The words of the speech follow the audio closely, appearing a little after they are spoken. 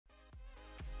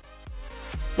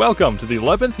Welcome to the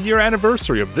 11th year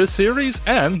anniversary of this series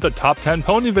and the top 10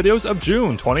 pony videos of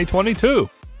June 2022.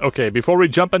 Okay, before we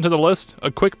jump into the list, a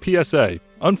quick PSA.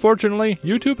 Unfortunately,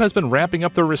 YouTube has been ramping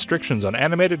up their restrictions on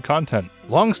animated content.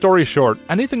 Long story short,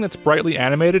 anything that's brightly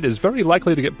animated is very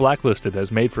likely to get blacklisted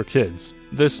as made for kids.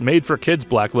 This made for kids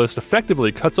blacklist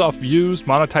effectively cuts off views,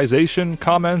 monetization,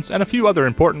 comments, and a few other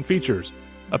important features.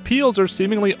 Appeals are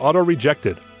seemingly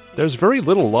auto-rejected. There's very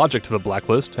little logic to the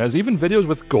blacklist, as even videos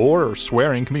with gore or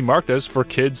swearing can be marked as for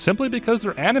kids simply because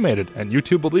they're animated, and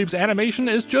YouTube believes animation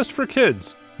is just for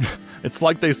kids. It's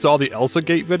like they saw the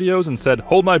ElsaGate videos and said,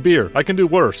 "Hold my beer, I can do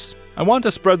worse." I want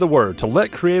to spread the word to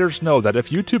let creators know that if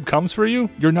YouTube comes for you,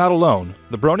 you're not alone.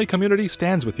 The brony community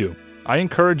stands with you. I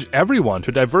encourage everyone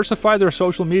to diversify their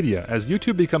social media as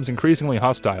YouTube becomes increasingly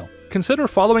hostile. Consider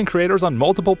following creators on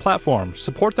multiple platforms,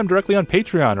 support them directly on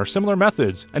Patreon or similar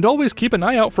methods, and always keep an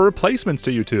eye out for replacements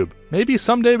to YouTube. Maybe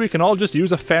someday we can all just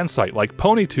use a fan site like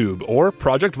PonyTube or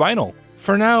Project Vinyl.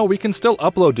 For now, we can still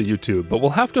upload to YouTube, but we'll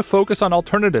have to focus on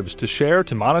alternatives to share,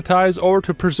 to monetize, or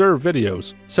to preserve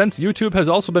videos. Since YouTube has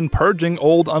also been purging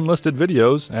old unlisted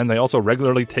videos, and they also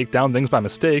regularly take down things by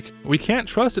mistake, we can't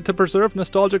trust it to preserve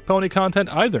nostalgic pony content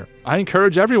either. I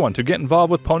encourage everyone to get involved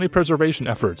with pony preservation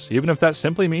efforts, even if that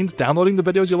simply means downloading the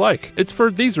videos you like. It's for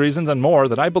these reasons and more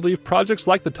that I believe projects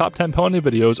like the top 10 pony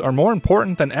videos are more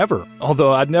important than ever,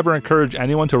 although I'd never encourage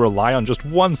anyone to rely on just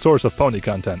one source of pony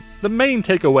content. The main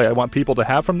takeaway I want people to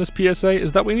have from this PSA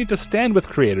is that we need to stand with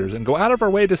creators and go out of our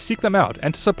way to seek them out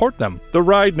and to support them. The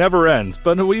ride never ends,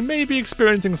 but we may be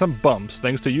experiencing some bumps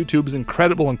thanks to YouTube's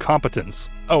incredible incompetence.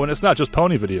 Oh, and it's not just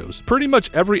pony videos. Pretty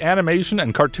much every animation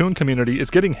and cartoon community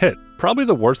is getting hit. Probably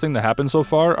the worst thing to happen so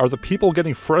far are the people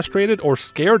getting frustrated or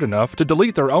scared enough to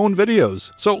delete their own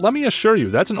videos. So let me assure you,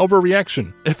 that's an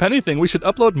overreaction. If anything, we should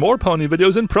upload more pony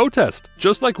videos in protest,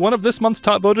 just like one of this month's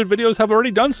top voted videos have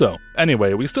already done so.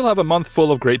 Anyway, we still have a month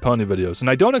full of great pony videos, and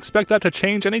I don't expect that to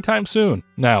change anytime soon.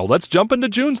 Now, let's jump into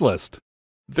June's list.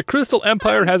 The Crystal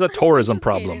Empire has a tourism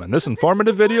problem, and this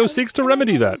informative video seeks to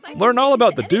remedy that. Learn all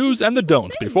about the do's and the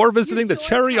don'ts before visiting the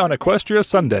Cherry on Equestria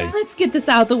Sunday. Let's get this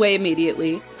out of the way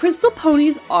immediately. Crystal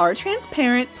ponies are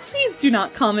transparent. Please do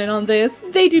not comment on this.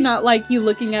 They do not like you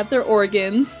looking at their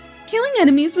organs. Killing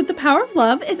enemies with the power of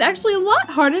love is actually a lot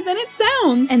harder than it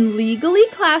sounds, and legally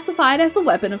classified as a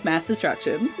weapon of mass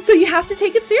destruction. So you have to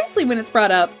take it seriously when it's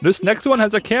brought up. This next one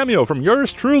has a cameo from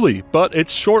yours truly, but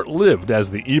it's short-lived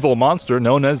as the evil monster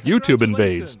known as YouTube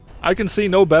invades. I can see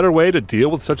no better way to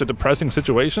deal with such a depressing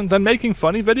situation than making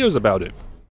funny videos about it.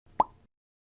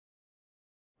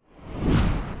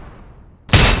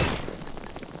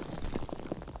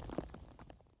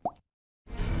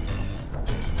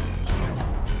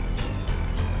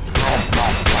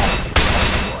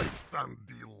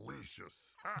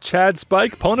 Chad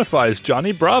Spike ponifies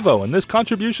Johnny Bravo in this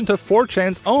contribution to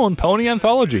 4chan's own pony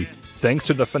anthology. Thanks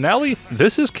to the finale,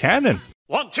 this is canon.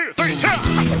 1, 2, 3,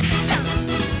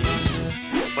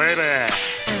 Baby.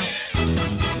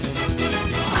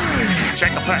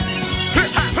 Check the pecs.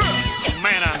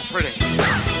 Man, I'm pretty.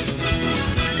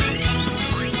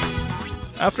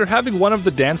 After having one of the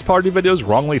dance party videos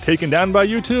wrongly taken down by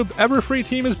YouTube, EverFree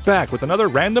Team is back with another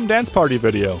random dance party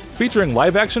video, featuring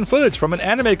live-action footage from an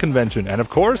anime convention, and of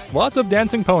course, lots of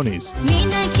dancing ponies.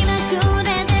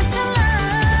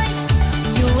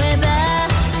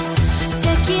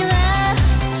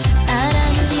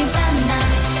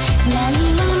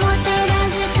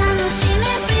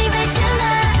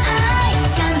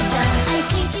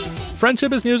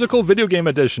 Friendship is Musical Video Game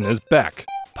Edition is back.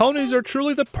 Ponies are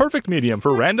truly the perfect medium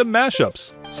for random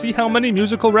mashups. See how many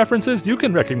musical references you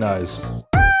can recognize.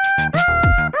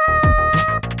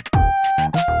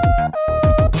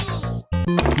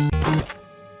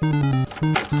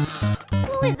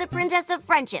 Who is the Princess of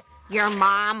Friendship? Your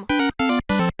mom?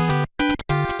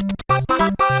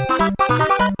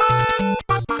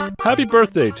 Happy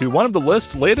birthday to one of the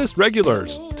list's latest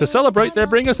regulars. To celebrate, they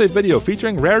bring us a video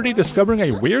featuring Rarity discovering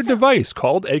a weird device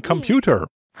called a computer.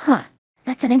 Huh.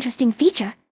 That's an interesting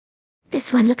feature.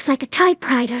 This one looks like a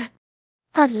typewriter.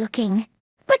 Odd looking,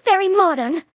 but very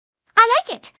modern. I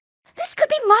like it. This could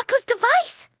be Mako's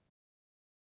device.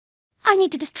 I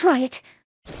need to destroy it.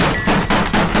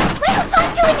 Michael's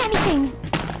not doing anything.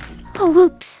 Oh,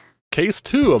 whoops. Case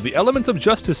 2 of the Elements of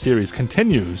Justice series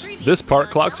continues. This part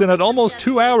clocks in at almost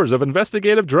 2 hours of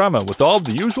investigative drama with all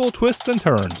the usual twists and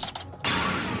turns.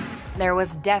 There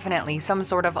was definitely some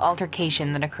sort of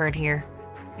altercation that occurred here.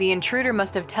 The intruder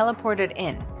must have teleported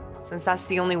in, since that's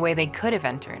the only way they could have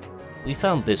entered. We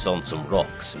found this on some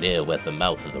rocks near where the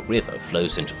mouth of the river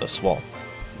flows into the swamp.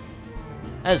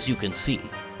 As you can see,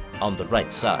 on the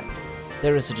right side,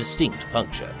 there is a distinct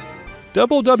puncture.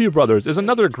 Double W Brothers is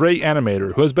another great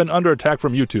animator who has been under attack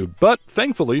from YouTube, but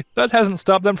thankfully, that hasn't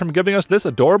stopped them from giving us this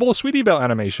adorable Sweetie Belle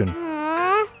animation.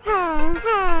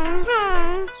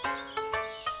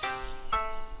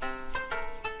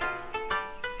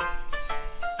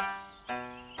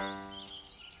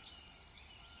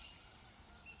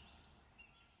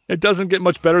 It doesn't get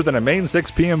much better than a main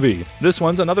 6 PMV. This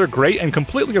one's another great and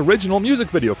completely original music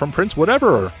video from Prince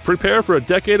Whateverer. Prepare for a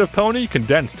decade of pony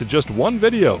condensed to just one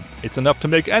video. It's enough to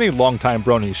make any longtime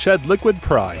brony shed liquid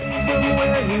pride. From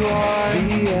where you are,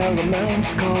 the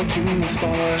elements called to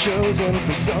spar, chosen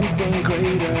for something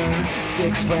greater.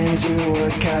 6 flames you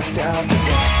would cast out the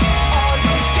dark. Are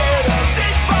you scared of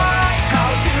this fight? How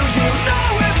do you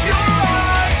know if you're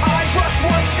right? I trust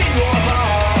what's in your heart.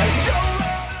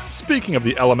 Speaking of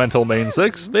the elemental main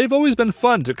 6, they've always been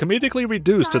fun to comedically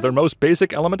reduce to their most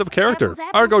basic element of character.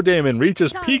 Argo Daemon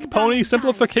reaches peak pony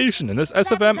simplification in this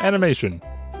SFM animation.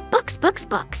 Books, books,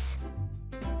 books.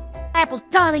 Apples,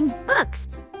 darling, books.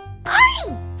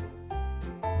 Party!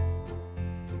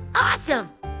 Awesome!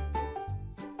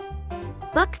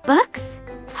 Books, books.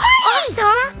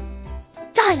 Awesome!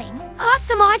 Darling,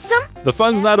 awesome, awesome! The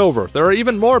fun's not over. There are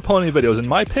even more pony videos in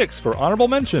my picks for honorable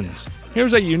mentions.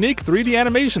 Here's a unique 3D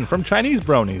animation from Chinese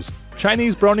bronies.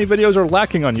 Chinese brony videos are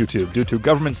lacking on YouTube due to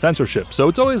government censorship, so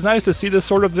it's always nice to see this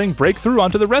sort of thing break through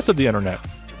onto the rest of the internet.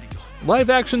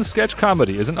 Live-action sketch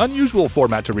comedy is an unusual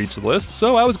format to reach the list,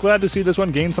 so I was glad to see this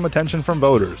one gain some attention from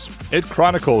voters. It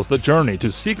chronicles the journey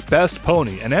to seek best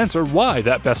pony and answer why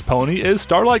that best pony is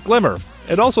Starlight Glimmer.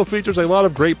 It also features a lot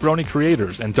of great brony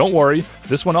creators, and don't worry,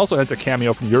 this one also has a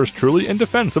cameo from yours truly in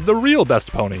defense of the real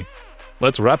best pony.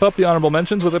 Let's wrap up the honorable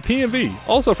mentions with a PMV,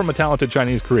 also from a talented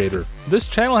Chinese creator. This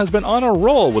channel has been on a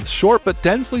roll with short but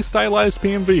densely stylized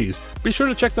PMVs. Be sure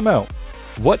to check them out.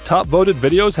 What top voted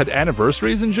videos had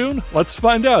anniversaries in June? Let's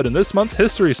find out in this month's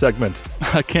history segment.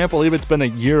 I can't believe it's been a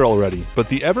year already, but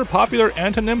the ever popular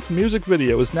Antinymph music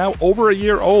video is now over a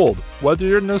year old. Whether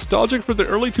you're nostalgic for the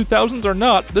early 2000s or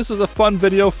not, this is a fun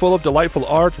video full of delightful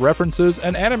art, references,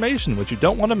 and animation which you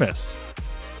don't want to miss.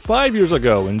 5 years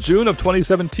ago, in June of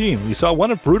 2017, we saw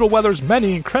one of Brutal Weather's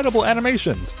many incredible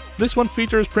animations. This one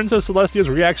features Princess Celestia's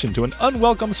reaction to an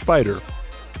unwelcome spider.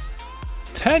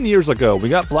 10 years ago, we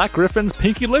got Black Griffin's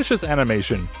Pinkylicious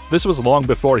animation. This was long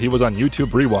before he was on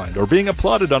YouTube Rewind or being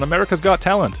applauded on America's Got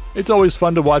Talent. It's always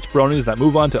fun to watch bronies that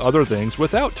move on to other things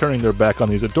without turning their back on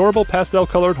these adorable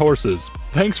pastel-colored horses.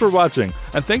 Thanks for watching,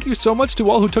 and thank you so much to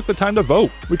all who took the time to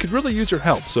vote. We could really use your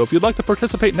help, so if you'd like to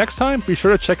participate next time, be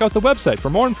sure to check out the website for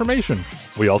more information.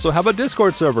 We also have a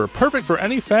Discord server, perfect for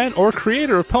any fan or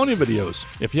creator of pony videos.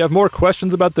 If you have more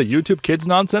questions about the YouTube Kids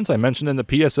nonsense I mentioned in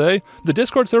the PSA, the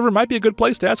Discord server might be a good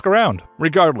place to ask around.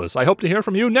 Regardless, I hope to hear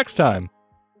from you next time.